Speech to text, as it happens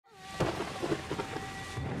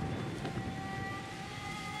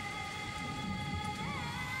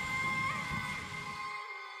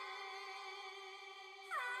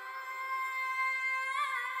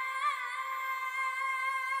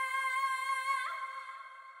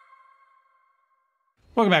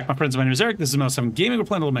Welcome back, my friends. My name is Eric. This is MW5 Gaming. We're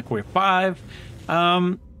playing a little Mechwarrior 5.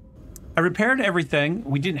 I repaired everything.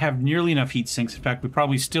 We didn't have nearly enough heat sinks. In fact, we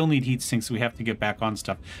probably still need heat sinks, so we have to get back on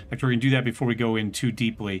stuff. In fact, we're going to do that before we go in too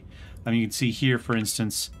deeply. You can see here, for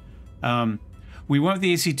instance, we went with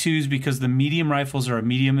the AC2s because the medium rifles are a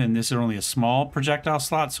medium, and this is only a small projectile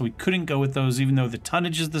slot, so we couldn't go with those, even though the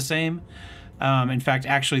tonnage is the same. In fact,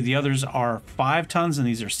 actually, the others are 5 tons, and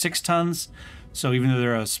these are 6 tons. So even though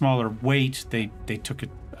they're a smaller weight, they took it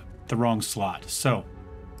the wrong slot. So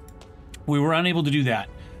we were unable to do that.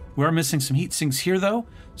 We are missing some heat sinks here, though.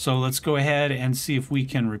 So let's go ahead and see if we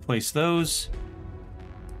can replace those.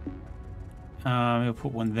 We'll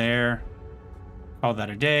put one there. Call that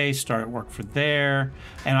a day. Start work for there.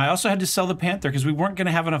 And I also had to sell the Panther because we weren't going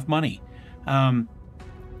to have enough money.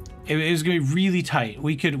 It was going to be really tight.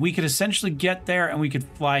 We could essentially get there and we could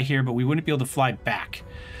fly here, but we wouldn't be able to fly back.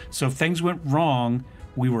 So if things went wrong,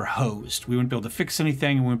 we were hosed. We wouldn't be able to fix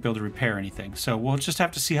anything, and we wouldn't be able to repair anything. So we'll just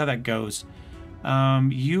have to see how that goes.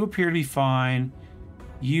 You appear to be fine.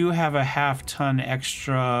 You have a half-ton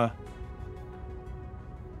extra.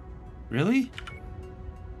 Really?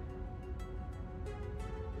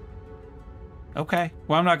 Okay.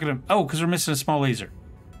 Well, I'm not going to... Oh, because we're missing a small laser.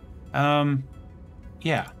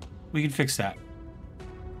 Yeah. We can fix that.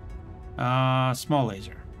 Small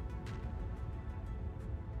laser.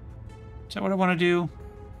 Is that what I want to do?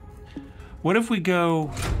 What if we go...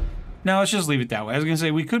 No, let's just leave it that way. I was going to say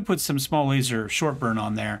we could put some small laser short burn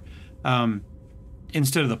on there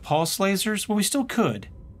instead of the pulse lasers. Well, we still could.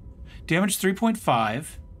 Damage 3.5.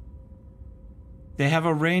 They have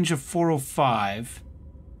a range of 405.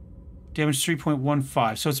 Damage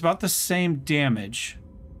 3.15. So it's about the same damage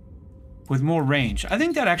with more range. I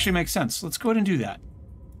think that actually makes sense. Let's go ahead and do that.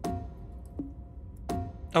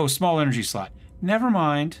 Oh, small energy slot. Never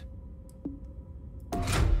mind.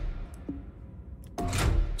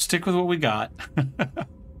 Stick with what we got.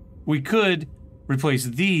 We could replace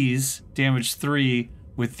these damage 3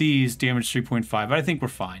 with these damage 3.5. I think we're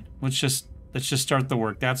fine. Let's just start the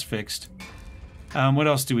work. That's fixed. What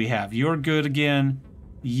else do we have? You're good again.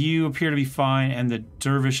 You appear to be fine, and the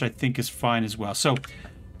Dervish I think is fine as well. So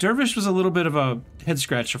Dervish was a little bit of a head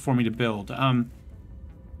scratcher for me to build.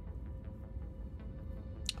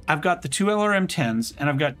 I've got the 2 LRM-10s, and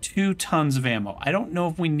I've got 2 tons of ammo. I don't know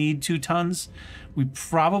if we need 2 tons. We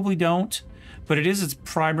probably don't, but it is its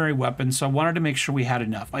primary weapon, so I wanted to make sure we had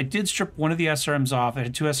enough. I did strip one of the SRMs off. I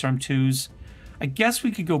had 2 SRM-2s. I guess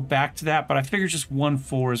we could go back to that, but I figured just 1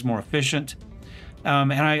 4 is more efficient.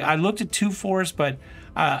 And I looked at 2 4s, but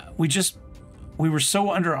we were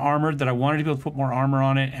so under armored that I wanted to be able to put more armor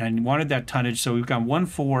on it, and I wanted that tonnage, so we've got 1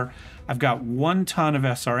 4. I've got 1 ton of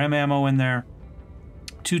SRM ammo in there.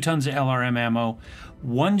 2 tons of LRM ammo,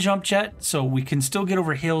 1 jump jet, so we can still get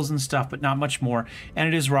over hills and stuff, but not much more. And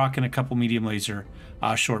it is rocking a couple medium laser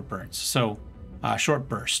short burns, so short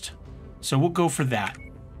burst. So we'll go for that.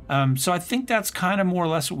 So I think that's kind of more or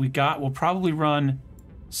less what we got. We'll probably run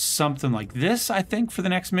something like this, I think, for the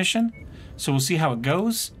next mission. So we'll see how it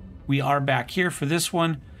goes. We are back here for this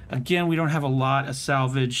one. Again, we don't have a lot of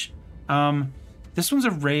salvage. This one's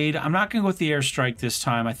a raid. I'm not going to go with the airstrike this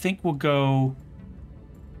time. I think we'll go...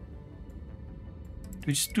 Do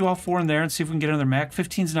we just do all 4 in there and see if we can get another mech?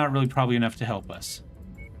 15's not really probably enough to help us.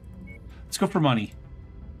 Let's go for money.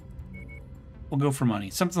 We'll go for money.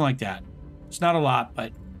 Something like that. It's not a lot,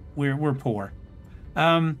 but we're poor.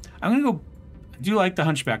 I'm going to go... I do like the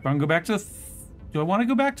Hunchback, but I'm going to go back to the... Do I want to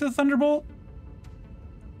go back to the Thunderbolt?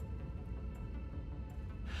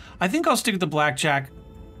 I think I'll stick with the Blackjack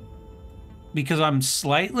because I'm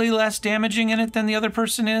slightly less damaging in it than the other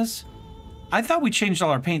person is. I thought we changed all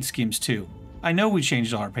our paint schemes, too. I know we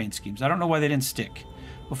changed all our paint schemes. I don't know why they didn't stick.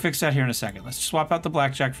 We'll fix that here in a second. Let's swap out the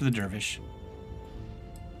Blackjack for the Dervish.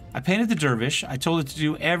 I painted the Dervish. I told it to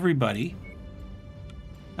do everybody.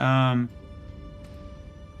 Paint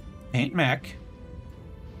mech.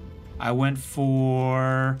 I went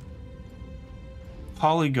for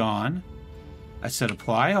polygon. I said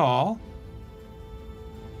apply all.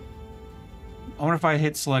 I wonder if I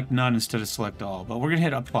hit select none instead of select all, but we're going to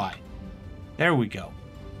hit apply. There we go.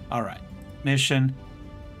 All right. Mission.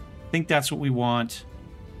 I think that's what we want.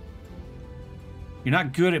 You're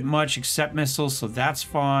not good at much except missiles, so that's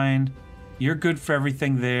fine. You're good for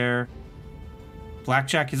everything there.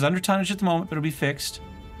 Blackjack is under tonnage at the moment, but it'll be fixed.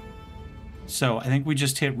 So I think we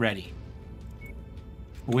just hit ready.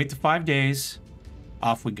 We'll wait the 5 days.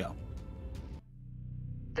 Off we go.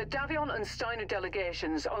 The Davion and Steiner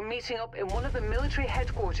delegations are meeting up in one of the military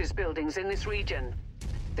headquarters buildings in this region.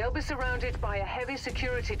 They'll be surrounded by a heavy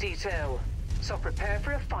security detail, so prepare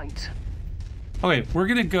for a fight. Okay, we're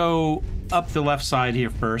gonna go up the left side here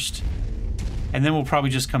first. And then we'll probably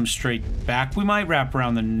just come straight back. We might wrap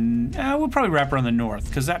around the... we'll probably wrap around the north,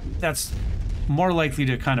 because that's more likely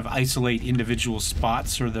to kind of isolate individual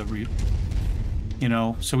spots or the... You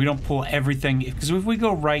know, so we don't pull everything. Because if we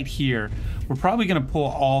go right here, we're probably going to pull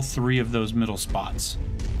all 3 of those middle spots.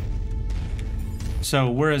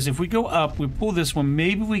 So, whereas if we go up, we pull this one,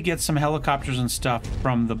 maybe we get some helicopters and stuff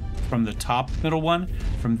from the top middle one,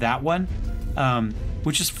 from that one,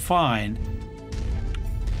 which is fine.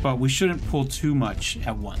 But we shouldn't pull too much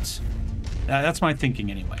at once. That's my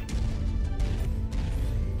thinking anyway.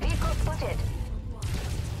 Vehicle spotted.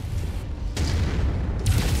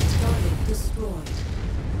 Target destroyed.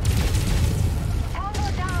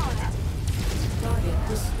 Tango down. Target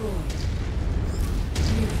destroyed.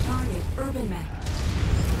 New target urban map.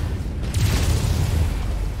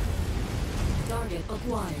 Target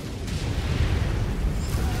acquired.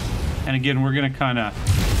 And again, we're going to kind of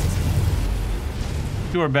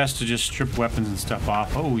do our best to just strip weapons and stuff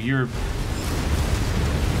off. Oh, you're...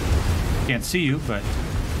 Can't see you, but...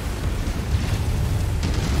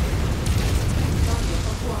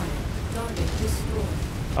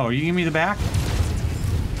 Oh, are you giving me the back?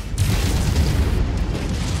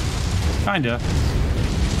 Kinda.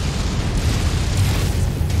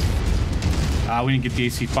 We didn't get the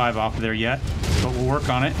AC-5 off of there yet, but we'll work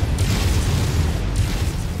on it.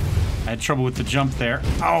 I had trouble with the jump there.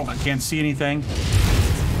 Oh, I can't see anything.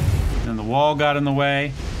 And the wall got in the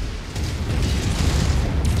way.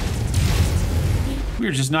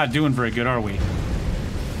 We're just not doing very good, are we?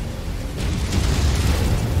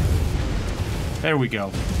 There we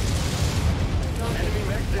go.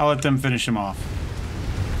 I'll let them finish him off.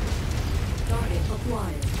 Target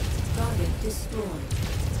acquired. Target destroyed.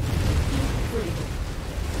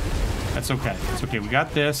 That's okay. It's okay. We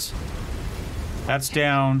got this. That's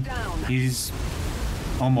down. He's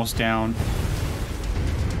almost down.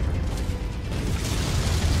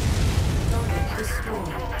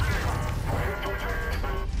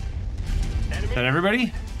 Is that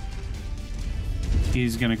everybody?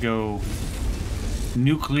 He's gonna go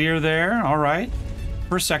nuclear there. All right.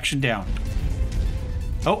 First section down.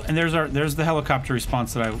 Oh, and there's the helicopter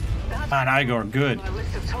response that I go good.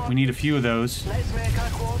 We need a few of those. Let's make our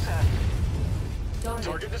quota.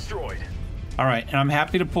 Target destroyed. All right, and I'm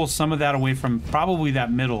happy to pull some of that away from probably that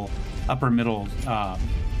upper middle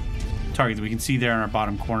target that we can see there in our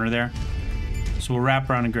bottom corner there. So we'll wrap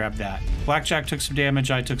around and grab that. Blackjack took some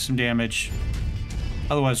damage. I took some damage.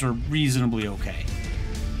 Otherwise, we're reasonably okay.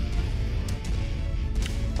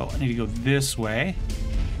 Oh, I need to go this way.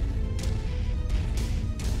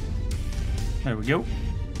 There we go.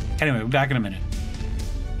 Anyway, we're back in a minute.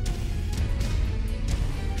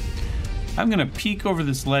 I'm going to peek over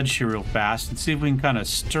this ledge here real fast and see if we can kind of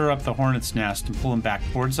stir up the hornet's nest and pull him back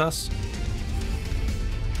towards us.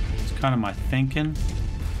 It's kind of my thinking.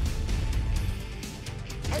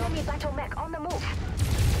 Enemy battle mech on the move.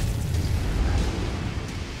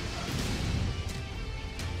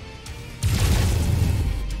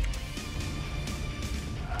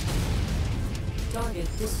 Target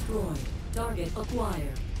destroyed. Target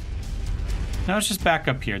acquired. Now let's just back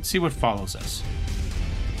up here and see what follows us.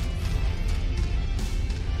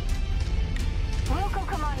 Welcome,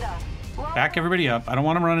 Commander. Back everybody up. I don't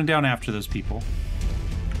want them running down after those people.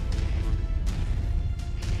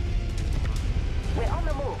 We're on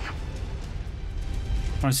the move.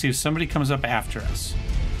 I want to see if somebody comes up after us.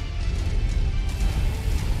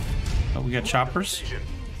 Oh, we got choppers?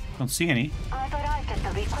 Don't see any. I've arrived at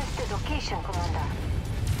the requested location, Commander.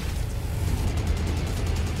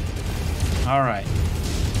 Alright.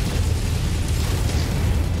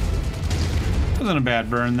 Wasn't a bad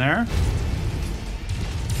burn there.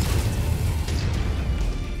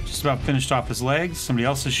 Just about finished off his legs. Somebody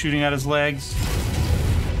else is shooting at his legs.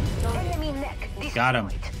 Enemy mech destroyed. Got him.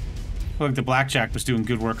 Look, the Blackjack was doing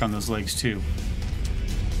good work on those legs too.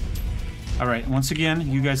 Alright, once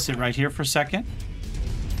again, you guys sit right here for a second.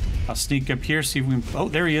 I'll sneak up here, see if we can... Oh,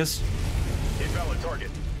 there he is. Invalid target.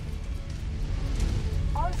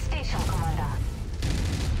 On station, Commander.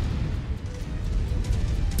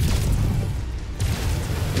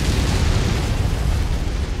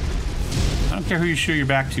 I don't care who you show your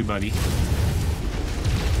back to, buddy.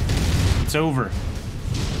 It's over.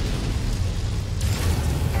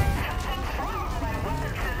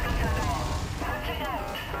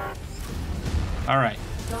 Alright.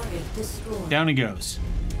 Down he goes.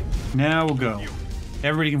 Now we'll go.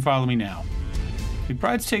 Everybody can follow me now. The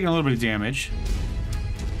Bride's taking a little bit of damage.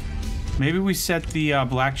 Maybe we set the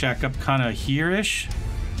Blackjack up kind of here-ish.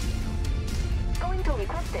 Going to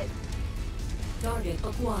requested. Target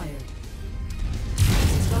acquired.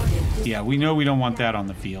 Yeah, we know we don't want that on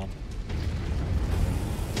the field.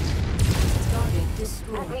 As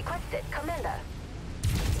requested, Commander.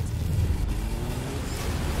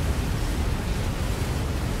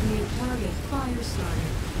 New target fire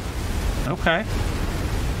starter. Okay.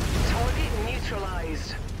 Target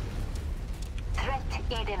neutralized. Threat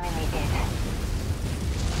eliminated.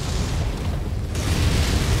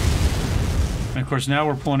 And of course, now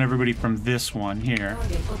we're pulling everybody from this one here.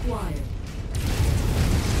 Target acquired.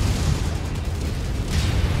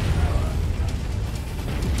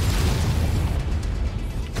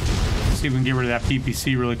 See if we can get rid of that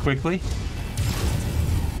PPC really quickly.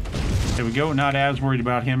 There we go. Not as worried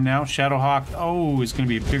about him now. Shadowhawk, oh, is going to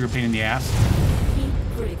be a bigger pain in the ass. Heat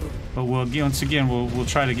critical. But once again, we'll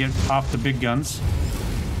try to get off the big guns.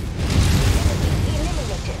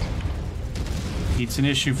 Eliminated. Heat's an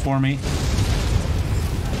issue for me.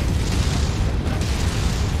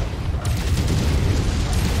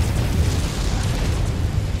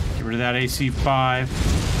 Get rid of that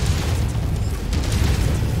AC5.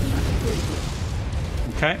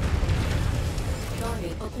 Okay.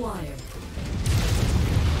 Target acquired.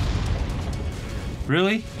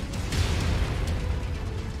 Really?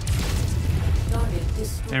 Target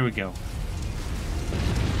destroyed. There we go.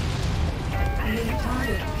 New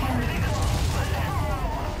target panic.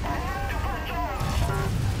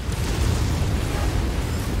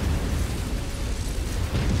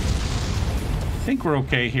 I think we're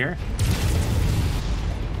okay here.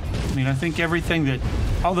 I mean, I think everything that...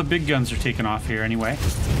 all the big guns are taken off here anyway.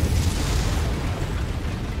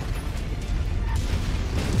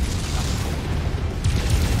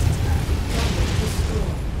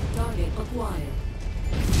 Target acquired.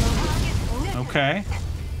 Okay.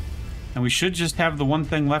 And we should just have the one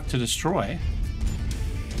thing left to destroy.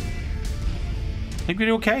 I think we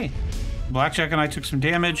did okay. Blackjack and I took some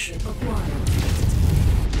damage. Acquired.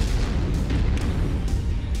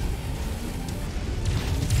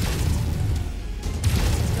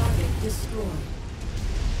 Target destroyed.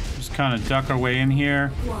 Just kind of duck our way in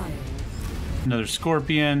here. Acquired. Another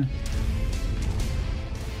scorpion.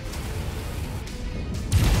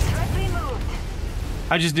 Threat removed.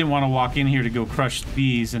 I just didn't want to walk in here to go crush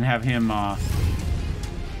these and have him,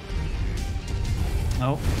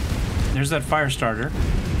 Oh, there's that fire starter.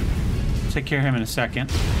 Take care of him in a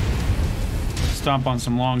second. Stomp on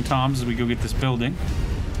some long toms as we go get this building.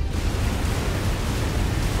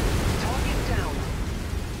 Target down.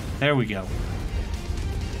 There we go.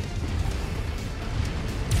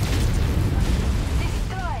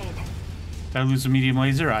 Destroyed. Did I lose a medium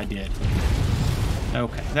laser? I did.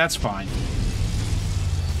 Okay, that's fine.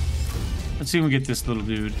 Let's see if we can get this little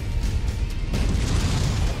dude.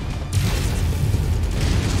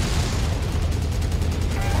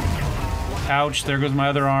 Ouch, there goes my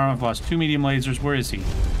other arm. I've lost 2 medium lasers. Where is he?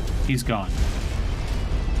 He's gone.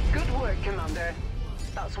 Good work, Commander.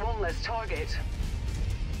 That's one less target.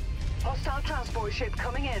 Hostile transport ship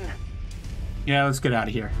coming in. Yeah, let's get out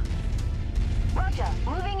of here. Roger.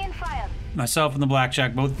 Moving in fire. Myself and the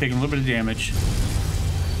Blackjack both taking a little bit of damage.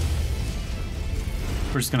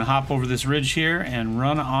 We're just gonna hop over this ridge here and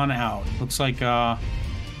run on out. Looks like, Target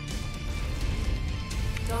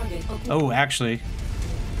acquired. oh, actually,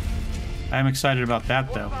 I'm excited about that,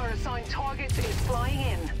 One of though. our assigned targets is flying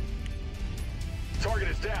in. Target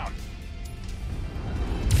is down.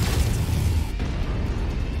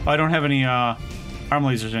 Oh, I don't have any, arm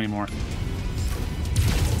lasers anymore.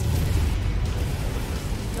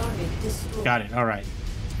 Target destroyed. Got it, all right.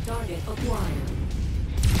 Target acquired.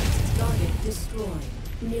 Target destroyed.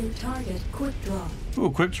 New target quick draw.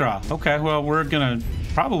 Ooh, quick draw. Okay, well, we're gonna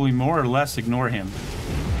probably more or less ignore him.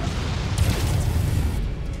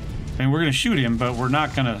 I mean, we're gonna shoot him, but we're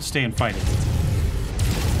not gonna stay and fight him.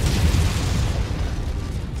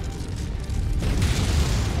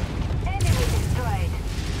 Enemy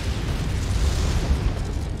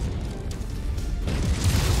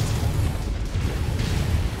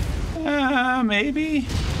destroyed. Maybe?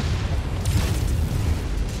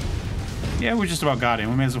 Yeah, we just about got him.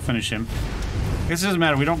 We may as well finish him. I guess it doesn't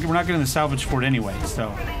matter. We're not getting the salvage for it anyway,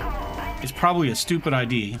 so it's probably a stupid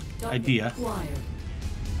idea. Target acquired.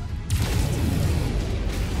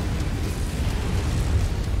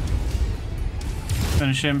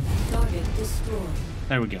 Finish him. Target destroyed.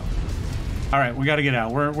 There we go. All right, we got to get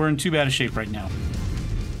out. We're in too bad a shape right now.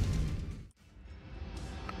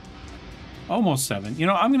 Almost 7. You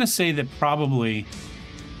know, I'm going to say that probably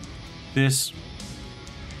this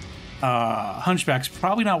Hunchback's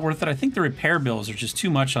probably not worth it. I think the repair bills are just too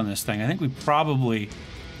much on this thing. I think we probably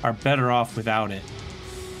are better off without it.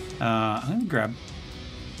 I'm going to grab...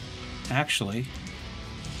 Actually...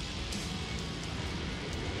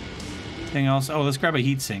 Anything else? Oh, let's grab a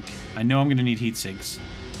heat sink. I know I'm going to need heat sinks.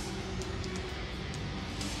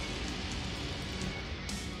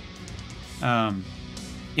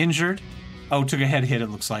 Injured. Oh, took a head hit, it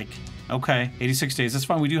looks like. Okay, 86 days. That's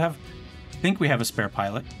fine. We do have... I think we have a spare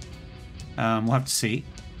pilot. We'll have to see.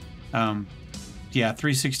 Yeah,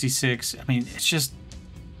 366. I mean, it's just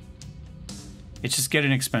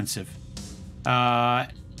getting expensive. They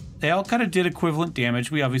all kind of did equivalent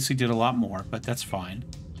damage. We obviously did a lot more, but that's fine.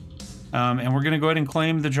 And we're going to go ahead and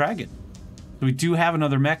claim the dragon. We do have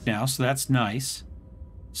another mech now, so that's nice.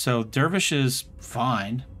 So Dervish is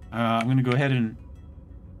fine. I'm going to go ahead and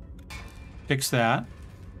fix that.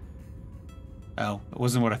 Oh, it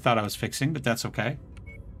wasn't what I thought I was fixing, but that's okay.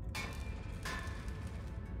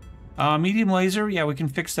 Medium laser, yeah, we can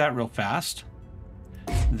fix that real fast.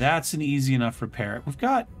 That's an easy enough repair. We've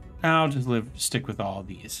got... I'll just stick with all of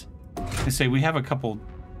these. I say we have a couple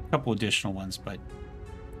additional ones, but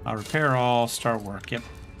I'll repair all, start work. Yep.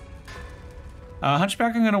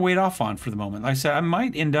 Hunchback I'm going to wait off on for the moment. Like I said, I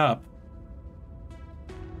might end up...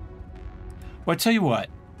 Well, I tell you what.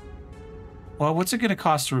 Well, what's it going to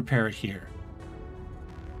cost to repair it here?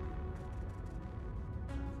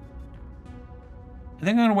 I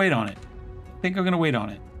think I'm going to wait on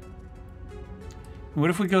it. What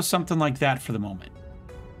if we go something like that for the moment?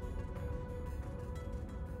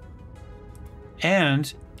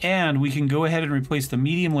 And we can go ahead and replace the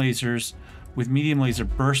medium lasers with medium laser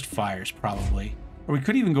burst fires, probably. Or we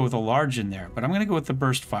could even go with a large in there, but I'm going to go with the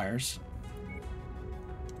burst fires.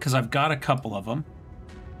 Because I've got a couple of them.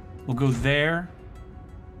 We'll go there.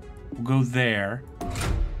 We'll go there.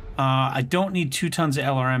 I don't need 2 tons of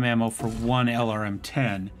LRM ammo for 1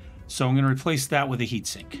 LRM-10, so I'm going to replace that with a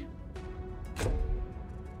heatsink.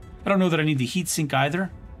 I don't know that I need the heatsink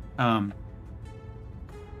either.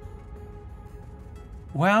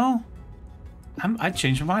 Well, I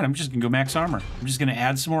changed my mind. I'm just going to go max armor. I'm just going to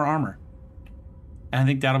add some more armor. And I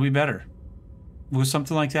think that'll be better. With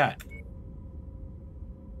something like that.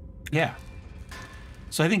 Yeah.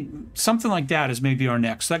 So I think something like that is maybe our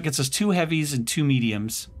next. That gets us 2 heavies and 2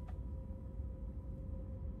 mediums.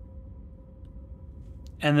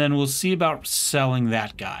 And then we'll see about selling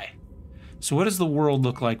that guy. So what does the world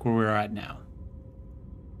look like where we're at now?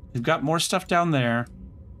 We've got more stuff down there.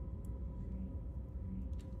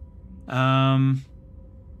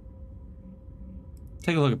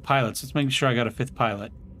 Take a look at pilots. Let's make sure I got a 5th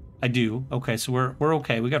pilot. I do. Okay, so we're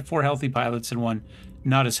okay. We got 4 healthy pilots and 1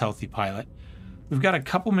 not as healthy pilot. We've got a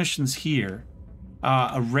couple missions here.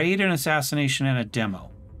 A raid, an assassination, and a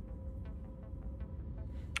demo.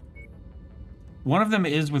 One of them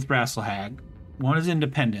is with Rasalhague. One is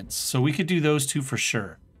Independence. So we could do those 2 for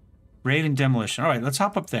sure. Raid and demolition. All right, let's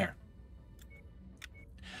hop up there.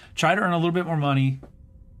 Try to earn a little bit more money.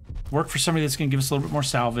 Work for somebody that's going to give us a little bit more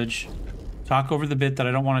salvage. Talk over the bit that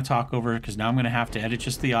I don't want to talk over, because now I'm going to have to edit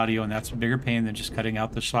just the audio, and that's a bigger pain than just cutting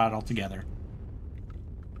out the shot altogether.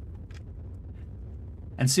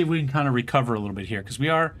 And see if we can kind of recover a little bit here, because we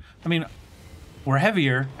are, I mean, we're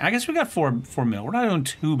heavier. I guess we got 4 mil. We're not doing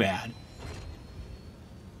too bad.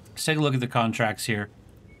 Let's take a look at the contracts here.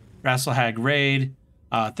 Rasalhague raid.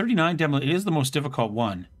 39 demo. It is the most difficult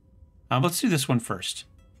one. Let's do this one first.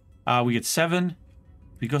 We get 7.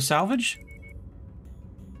 We go salvage?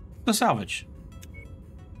 Go salvage.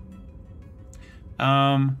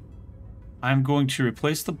 I'm going to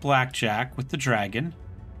replace the blackjack with the dragon.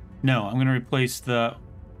 No, I'm going to replace the...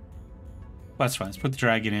 Well, that's fine. Let's put the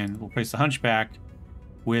dragon in. We'll replace the hunchback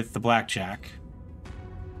with the blackjack.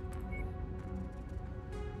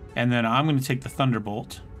 And then I'm going to take the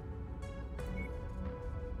thunderbolt.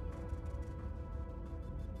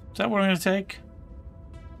 Is that what I'm going to take?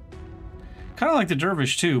 Kind of like the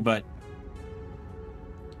dervish too, but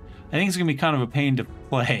I think it's going to be kind of a pain to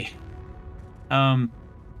play. Then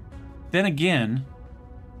again,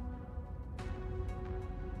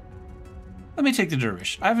 let me take the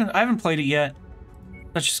dervish. I haven't played it yet.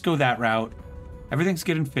 Let's just go that route. Everything's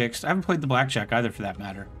getting fixed. I haven't played the blackjack either, for that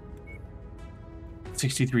matter.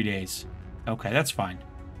 63 days. Okay, that's fine.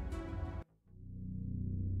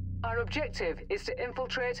 Our objective is to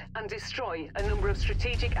infiltrate and destroy a number of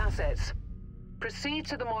strategic assets. Proceed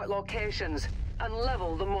to the marked locations and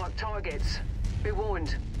level the marked targets. Be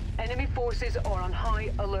warned, enemy forces are on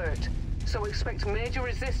high alert, so expect major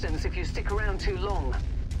resistance if you stick around too long.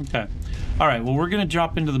 Okay. All right, well, we're going to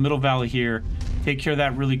drop into the middle valley here, take care of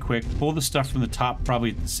that really quick, pull the stuff from the top probably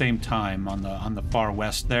at the same time on the far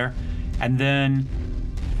west there, and then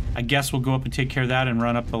I guess we'll go up and take care of that and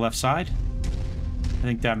run up the left side. I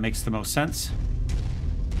think that makes the most sense.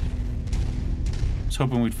 I was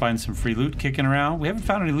hoping we'd find some free loot kicking around. We haven't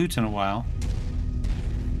found any loot in a while.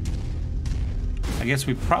 I guess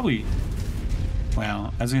we probably...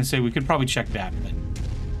 Well, I was going to say we could probably check that, but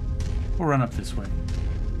we'll run up this way.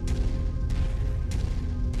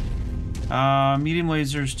 Medium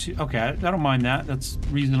lasers too. Okay, I don't mind that. That's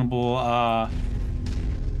reasonable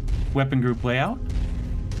weapon group layout.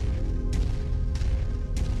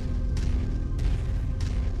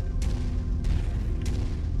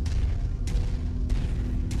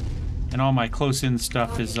 And all my close-in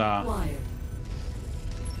stuff is Acquired.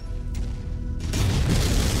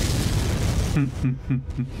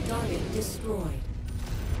 Target destroyed.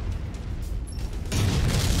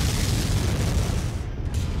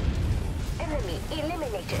 Enemy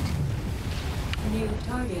eliminated. New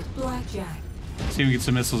target blackjack. see if we get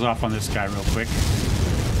some missiles off on this guy real quick.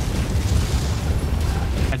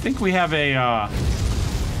 I think we have a I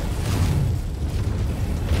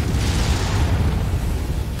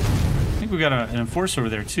think we got an enforcer over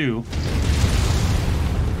there too.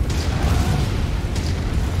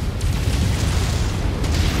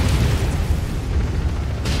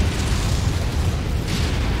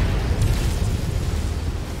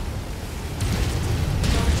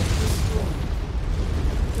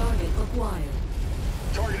 Target acquired.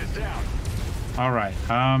 Target is down. All right.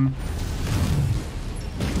 Target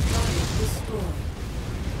destroyed.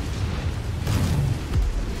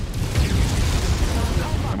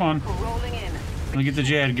 Come on. Rolling in. Let me get the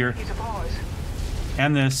Jadger. Get apart.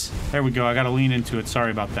 And this. There we go. I got to lean into it. Sorry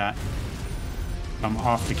about that. If I'm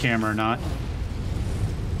off the camera or not.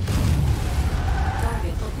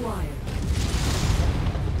 Target acquired.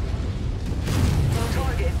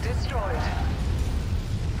 Target destroyed.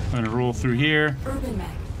 I'm going to roll through here. Urban Mech.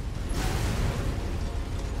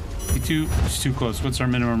 It's too close. What's our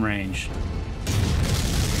minimum range?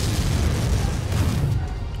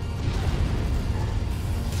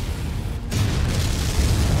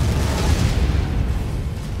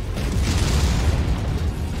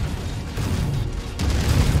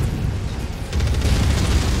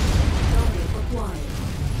 Target acquired.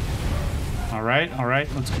 All right.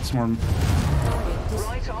 Let's get some more. Target destroyed.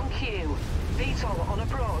 Right on cue. VTOL on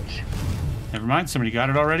approach. Never mind. Somebody got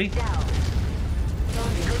it already. Down.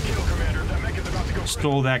 Good kill, Commander. That mech is about to go.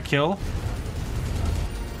 Stole that kill.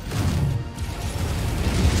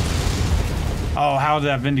 Oh, how did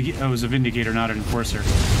that vindicate? Oh, it was a Vindicator, not an Enforcer.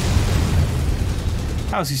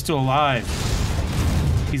 How is he still alive?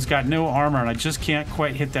 He's got no armor, and I just can't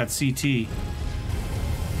quite hit that CT.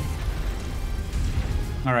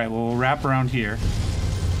 All right, well, we'll wrap around here.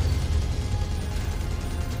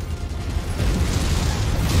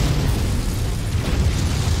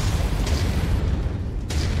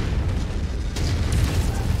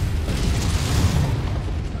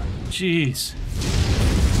 Jeez.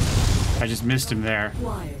 I just missed him there.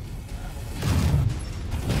 Acquired.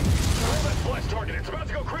 Hold that splash target. It's about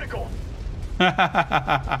to go critical.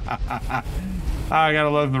 I gotta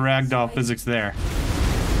love the ragdoll physics there.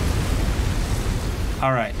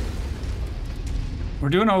 All right. We're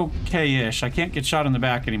doing okay-ish. I can't get shot in the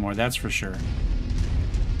back anymore, that's for sure.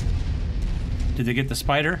 Did they get the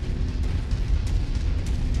spider?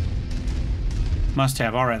 Must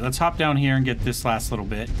have. All right, let's hop down here and get this last little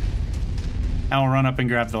bit. And we'll run up and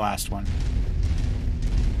grab the last one.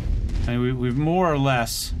 I mean, we've more or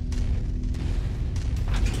less...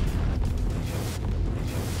 Jump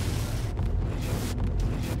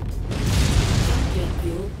jet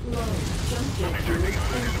fuel low. Jump jet fuel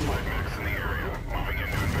empty. Mechs in the area. Moving in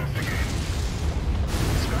to investigate.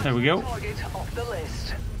 There we go. Target off the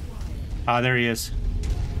list. Ah, there he is.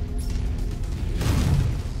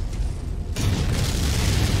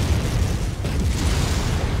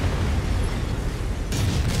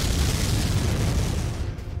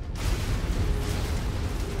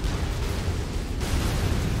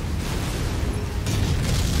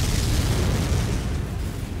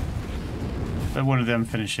 Let one of them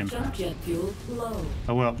finish him. Jump jet fuel low.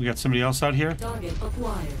 Oh well, we got somebody else out here. Target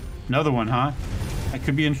acquired. Another one, huh? I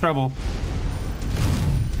could be in trouble.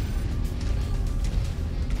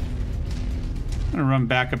 I'm gonna run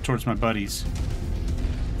back up towards my buddies.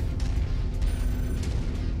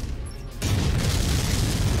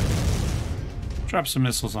 Drop some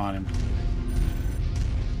missiles on him.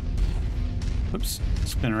 Whoops.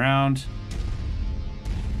 Spin around.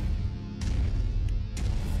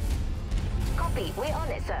 Copy. We're on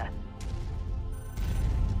it, sir.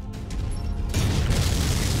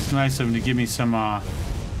 It's nice of him to give me some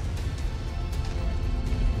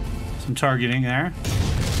targeting there.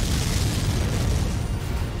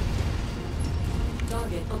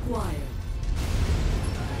 Target acquired.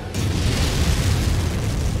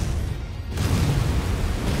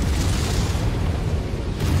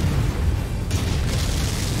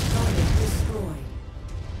 Target destroyed.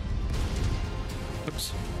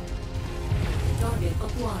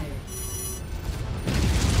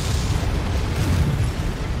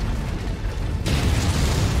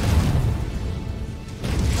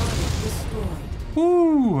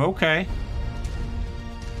 Ooh, okay.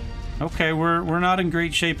 Okay, we're not in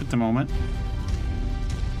great shape at the moment.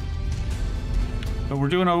 But we're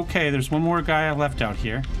doing okay. There's one more guy I left out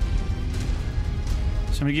here.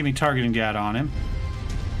 Somebody give me targeting data on him.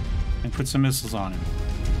 And put some missiles on him.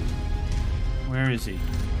 Where is he?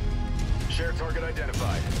 Share target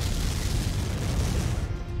identified.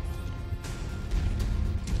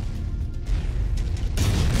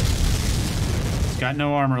 He's got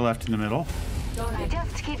no armor left in the middle. I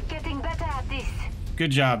just keep getting better at this.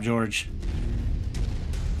 Good job, George.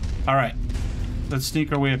 Alright. Let's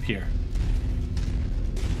sneak our way up here.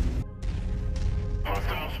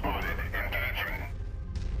 Hostile spotted. Engaging.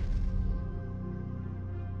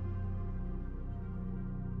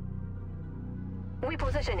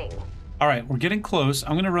 Repositioning. Alright, we're getting close.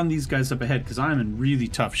 I'm going to run these guys up ahead because I'm in really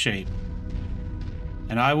tough shape.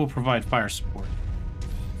 And I will provide fire support.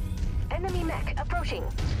 Enemy mech approaching.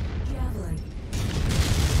 Javelin.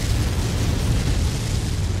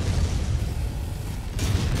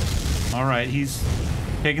 Alright, he's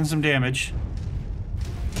taking some damage.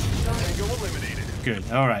 Tango eliminated. Good.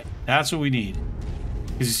 Alright, that's what we need.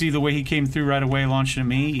 Because you see the way he came through right away launching at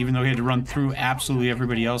me, even though he had to run through absolutely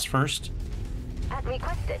everybody else first. At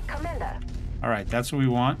requested, Commander. Alright, that's what we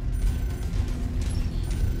want.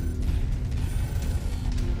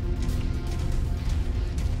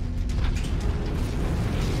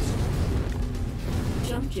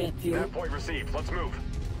 Jump jet fuel. Map point received. Let's move.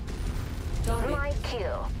 Target My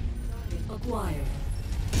kill. acquired.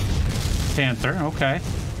 Panther, okay.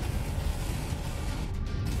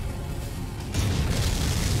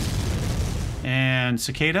 And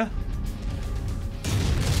Cicada.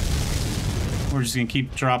 We're just gonna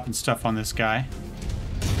keep dropping stuff on this guy.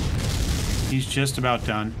 He's just about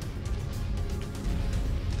done.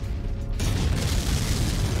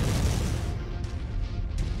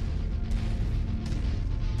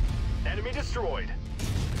 Enemy destroyed.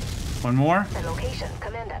 One more. The location,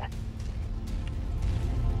 Commander.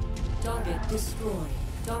 Target destroyed.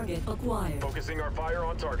 Target acquired. Focusing our fire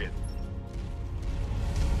on target.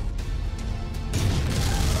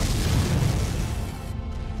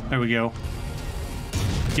 There we go.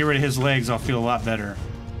 Get rid of his legs, I'll feel a lot better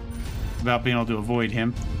about being able to avoid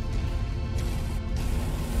him.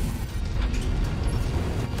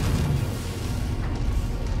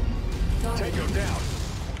 Tango down.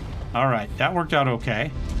 Alright, that worked out okay.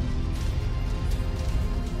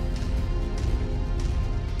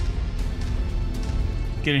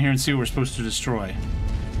 Get in here and see what we're supposed to destroy.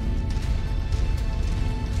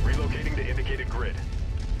 Relocating to indicated grid.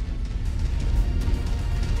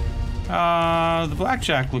 The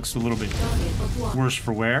blackjack looks a little bit Target acquired. worse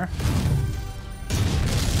for wear.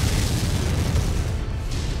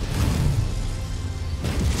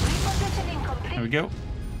 Repositioning complete. There we go.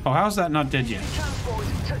 Oh, how's that not dead yet? Transport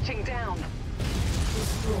touching down.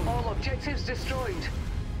 Destroyed. All objectives destroyed.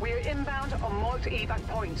 We are inbound on marked evac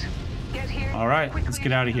point. Get here. All right, quickly let's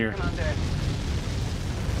get out of here. Commander.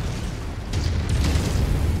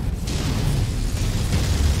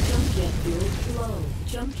 Jump jet fuel low.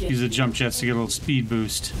 Jump jet. Use the jump jets to get a little speed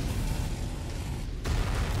boost.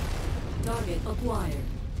 Target acquired.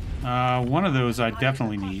 One of those I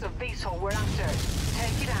definitely need. The VTOL we're after.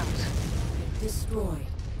 Take it out. Destroyed.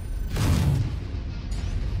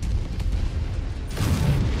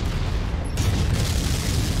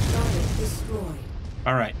 Target destroyed.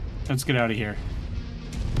 All right, let's get out of here.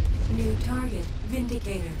 New target.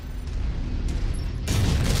 Vindicator.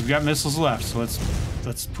 We've got missiles left, so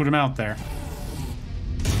let's put them out there.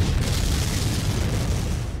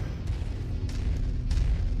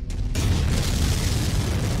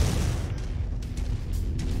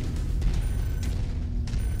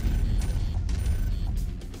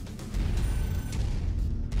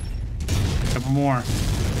 Couple more.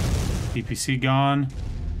 PPC gone.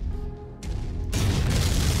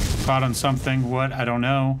 Caught on something. What? I don't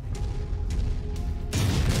know.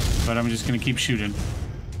 But I'm just gonna keep shooting.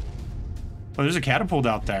 Oh, there's a catapult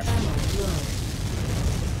out there. Ammo low.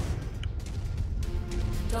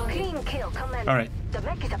 Target. Clean kill, Commander. All right. The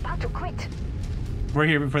mech is about to quit. We're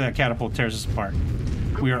here before that catapult tears us apart.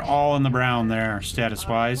 We are all in the brown there,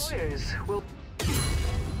 status-wise. Lawyers will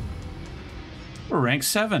We're rank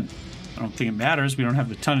 7. I don't think it matters. We don't have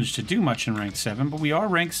the tonnage to do much in rank 7, but we are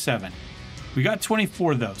rank 7. We got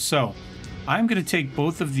 24 though, so I'm going to take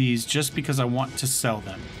both of these just because I want to sell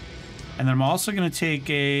them. And then I'm also going to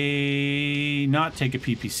take not take a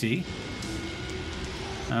PPC.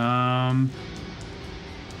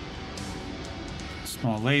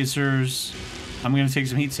 Small lasers. I'm going to take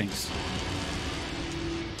some heat sinks.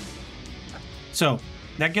 So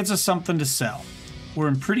that gets us something to sell. we're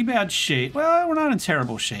in pretty bad shape. Well, we're not in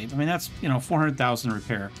terrible shape. I mean, that's, you know, 400,000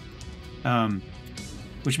 repair.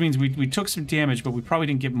 Which means we took some damage, but we probably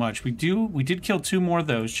didn't get much. We did kill 2 more of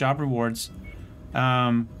those. Job rewards. We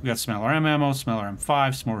got some LRM ammo, some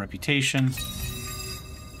LRM5, some more reputation.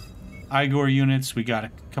 Igor units. We got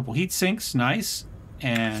a couple heat sinks. Nice.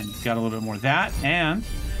 And got a little bit more of that. And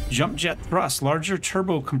jump jet thrust. Larger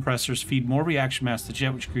turbo compressors feed more reaction mass to the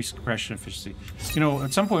jet, which increases compression efficiency. You know,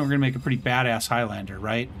 at some point we're going to make a pretty badass Highlander,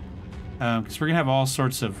 right? Because we're going to have all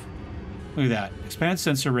sorts of... Look at that. Expanded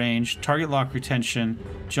sensor range, target lock retention,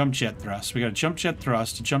 jump jet thrust. We got a jump jet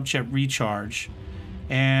thrust, a jump jet recharge,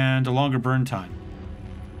 and a longer burn time.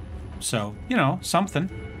 So, you know, something.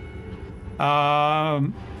 Take a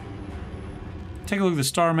look at the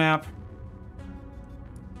star map.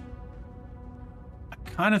 I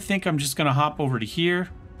kind of think I'm just going to hop over to here.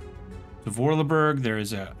 To Vorleberg.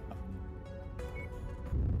 There's a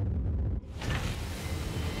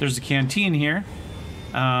canteen here.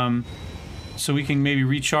 So we can maybe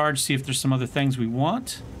recharge, see if there's some other things we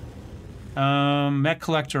want. Mech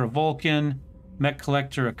Collector, a Vulcan. Mech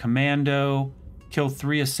Collector, a Commando. Kill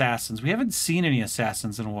 3 Assassins. We haven't seen any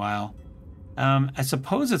Assassins in a while. I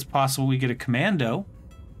suppose it's possible we get a Commando.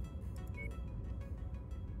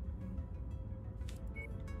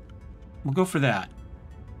 We'll go for that.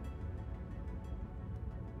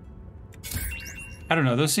 I don't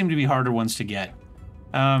know. Those seem to be harder ones to get.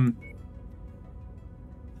 I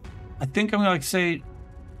think I'm going to like say,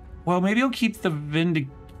 well, maybe I'll keep the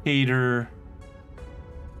Vindicator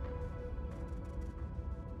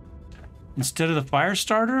instead of the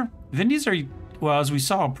Firestarter. Vindis are, well, as we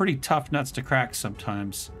saw, pretty tough nuts to crack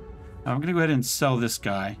sometimes. I'm going to go ahead and sell this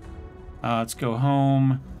guy. Let's go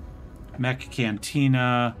home. Mech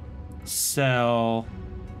Cantina. Sell.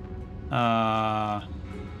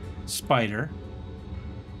 Spider.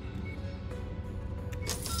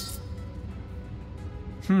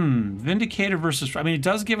 Vindicator versus... I mean, it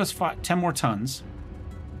does give us 10 more tons.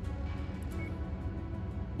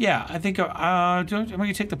 Yeah, I think... am I going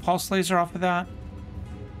to take the pulse laser off of that?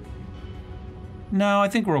 No, I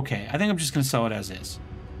think we're okay. I think I'm just going to sell it as is.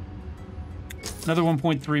 Another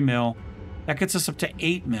 1.3 mil. That gets us up to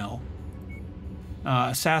 8 mil.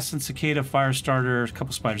 Assassin, Cicada, Firestarter, a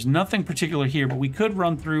couple spiders. Nothing particular here, but we could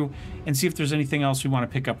run through and see if there's anything else we want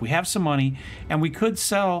to pick up. We have some money, and we could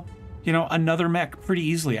sell... You know, another mech pretty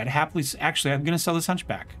easily. I'd happily... Actually, I'm going to sell this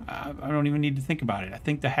Hunchback. I don't even need to think about it. I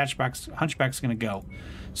think the Hunchback's going to go.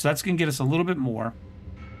 So that's going to get us a little bit more.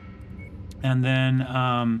 And then...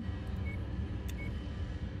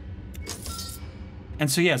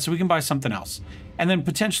 And so, yeah, so we can buy something else. And then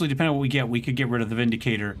potentially, depending on what we get, we could get rid of the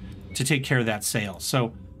Vindicator to take care of that sale.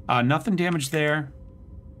 So, nothing damaged there.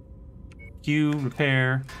 Q,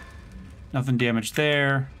 repair. Nothing damaged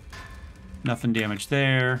there. Nothing damaged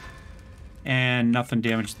there. And nothing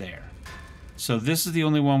damaged there. So this is the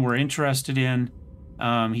only one we're interested in.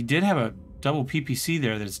 He did have a double PPC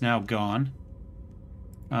there that's now gone.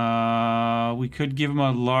 We could give him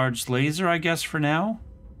a large laser, I guess, for now.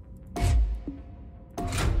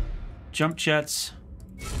 Jump jets.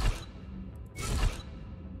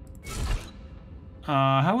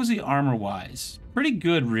 How was he armor-wise? Pretty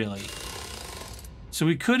good, really. So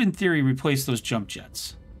we could, in theory, replace those jump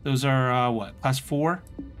jets. Those are, what, class 4?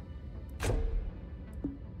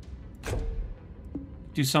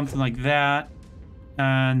 Do something like that.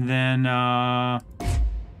 And then,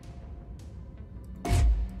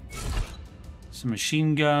 some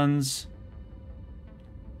machine guns.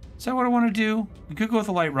 Is that what I want to do? We could go with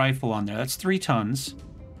a light rifle on there. That's 3 tons.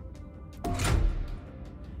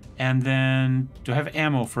 And then, do I have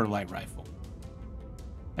ammo for a light rifle?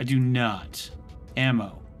 I do not.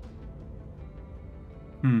 Ammo.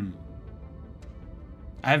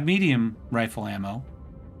 I have medium rifle ammo,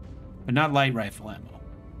 but not light rifle ammo.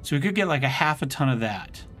 So we could get like a half a ton of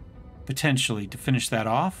that, potentially, to finish that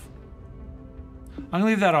off. I'm going to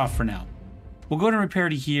leave that off for now. We'll go to repair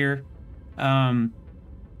to here.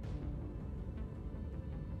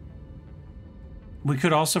 We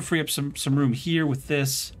could also free up some room here with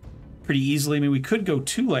this pretty easily. I mean, we could go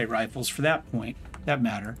 2 light rifles for that point, that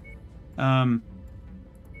matter. I've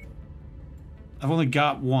only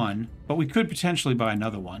got 1, but we could potentially buy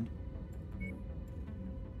another one.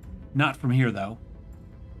 Not from here, though.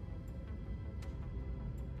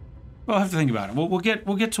 We'll have to think about it.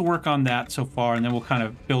 We'll get to work on that so far, and then we'll kind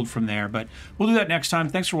of build from there. But we'll do that next time.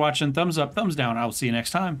 Thanks for watching. Thumbs up, thumbs down. I will see you next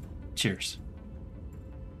time. Cheers.